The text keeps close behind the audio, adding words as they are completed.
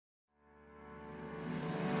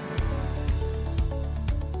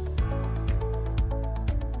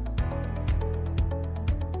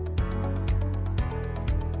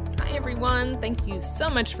everyone. Thank you so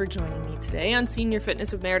much for joining me today on Senior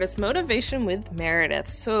Fitness with Meredith's Motivation with Meredith.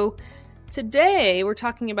 So today we're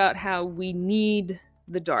talking about how we need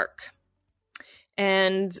the dark.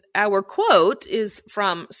 And our quote is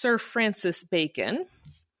from Sir Francis Bacon.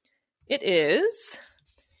 It is,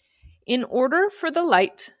 "In order for the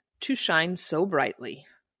light to shine so brightly,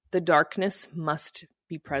 the darkness must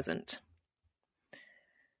be present."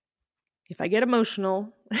 If I get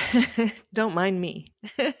emotional, don't mind me.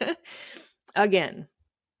 Again,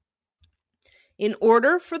 in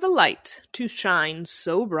order for the light to shine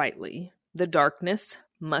so brightly, the darkness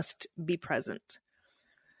must be present.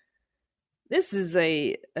 This is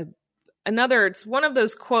another, it's one of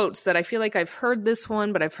those quotes that I feel like I've heard this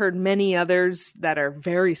one, but I've heard many others that are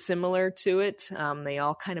very similar to it. They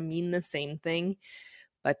all kind of mean the same thing.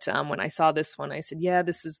 But when I saw this one, I said, yeah,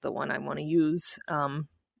 this is the one I want to use.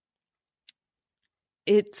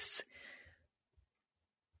 It's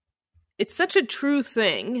such a true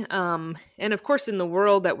thing. And of course, in the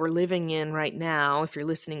world that we're living in right now, if you're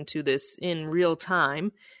listening to this in real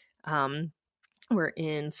time, we're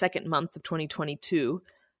in second month of 2022,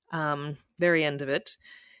 very end of it.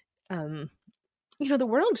 The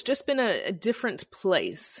world's just been a different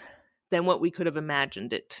place than what we could have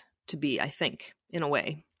imagined it to be, I think, in a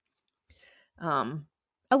way. A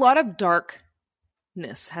lot of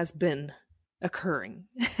darkness has been occurring.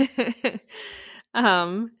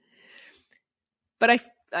 But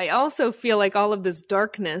I also feel like all of this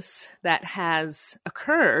darkness that has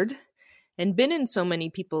occurred and been in so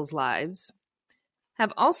many people's lives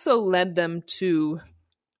have also led them to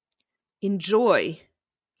enjoy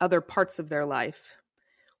other parts of their life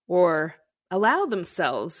or allow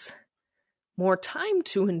themselves more time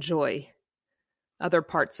to enjoy other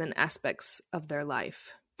parts and aspects of their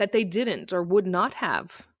life that they didn't or would not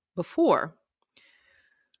have before.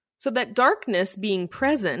 So that darkness being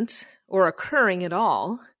present or occurring at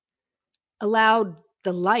all allowed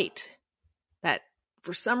the light that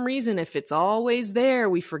for some reason, if it's always there,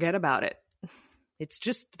 we forget about it. It's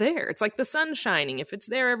just there. It's like the sun shining. If it's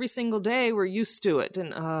there every single day, we're used to it.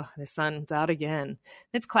 And the sun's out again.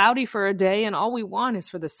 It's cloudy for a day and all we want is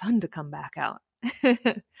for the sun to come back out.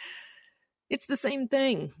 It's the same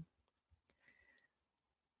thing.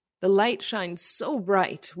 The light shines so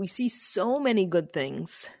bright. We see so many good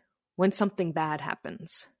things when something bad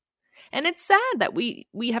happens. And it's sad that we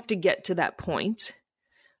have to get to that point.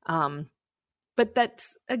 But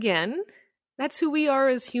that's who we are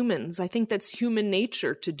as humans. I think that's human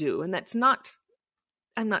nature to do. And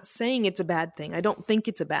I'm not saying it's a bad thing. I don't think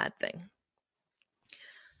it's a bad thing.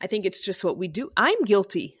 I think it's just what we do. I'm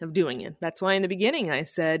guilty of doing it. That's why in the beginning I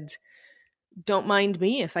said, don't mind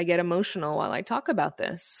me if I get emotional while I talk about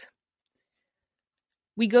this.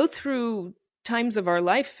 We go through times of our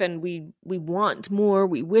life and we want more,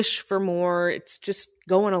 we wish for more. It's just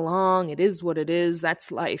going along. It is what it is.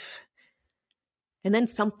 That's life. And then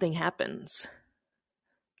something happens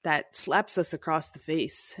that slaps us across the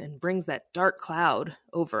face and brings that dark cloud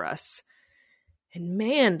over us. And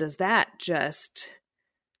man, does that just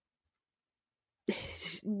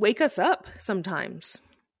wake us up sometimes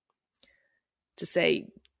to say,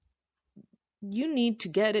 you need to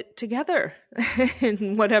get it together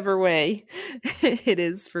in whatever way it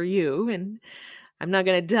is for you. And I'm not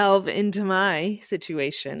going to delve into my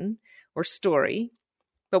situation or story,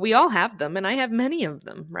 but we all have them, and I have many of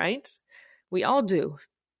them, right? We all do.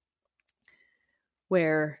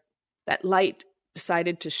 Where that light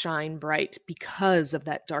decided to shine bright because of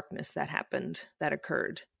that darkness that happened, that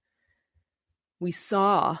occurred. We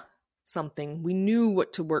saw something. We knew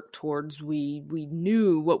what to work towards. We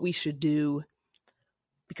knew what we should do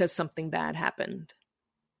because something bad happened.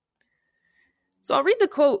 So I'll read the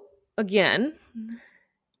quote again.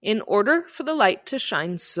 In order for the light to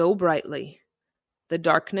shine so brightly, the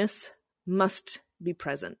darkness must be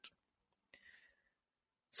present.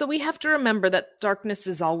 So we have to remember that darkness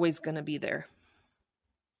is always going to be there.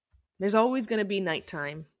 There's always going to be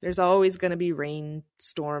nighttime. There's always going to be rain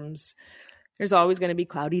storms. There's always going to be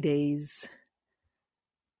cloudy days.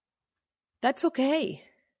 That's okay.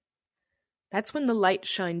 That's when the light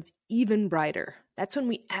shines even brighter. That's when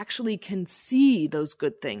we actually can see those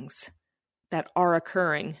good things that are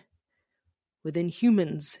occurring within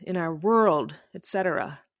humans, in our world,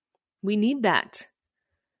 etc. We need that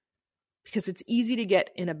because it's easy to get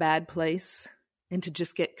in a bad place and to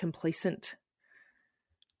just get complacent.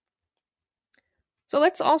 So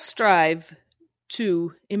let's all strive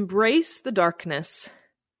to embrace the darkness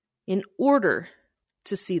in order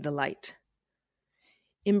to see the light.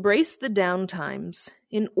 Embrace the downtimes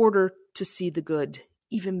in order to see the good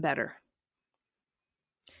even better.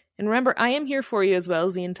 And remember, I am here for you as well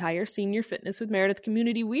as the entire Senior Fitness with Meredith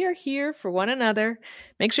community. We are here for one another.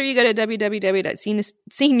 Make sure you go to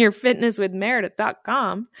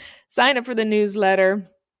www.seniorfitnesswithmeredith.com. Sign up for the newsletter.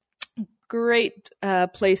 Great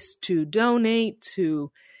place to donate,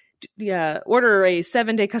 to order a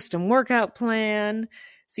 7-day custom workout plan,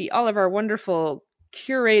 see all of our wonderful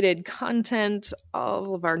curated content,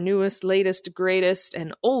 all of our newest, latest, greatest,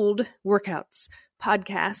 and old workouts,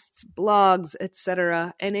 podcasts, blogs,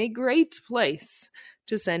 etc., and a great place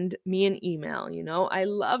to send me an email. I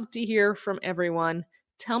love to hear from everyone.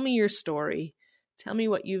 Tell me your story. Tell me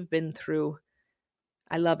what you've been through.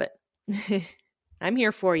 I love it. I'm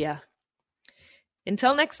here for you.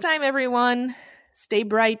 Until next time, everyone, stay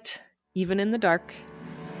bright, even in the dark.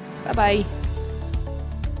 Bye-bye.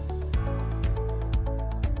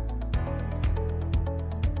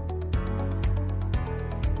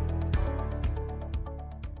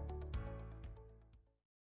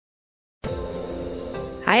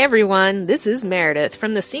 Hi, everyone. This is Meredith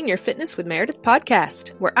from the Senior Fitness with Meredith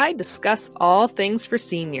podcast, where I discuss all things for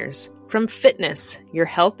seniors, from fitness, your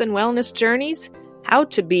health and wellness journeys, how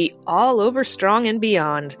to be all over strong and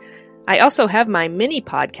beyond. I also have my mini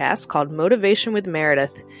podcast called Motivation with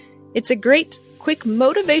Meredith. It's a great, quick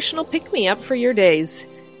motivational pick-me-up for your days.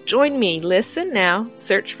 Join me, listen now,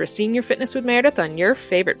 search for Senior Fitness with Meredith on your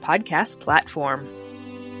favorite podcast platform.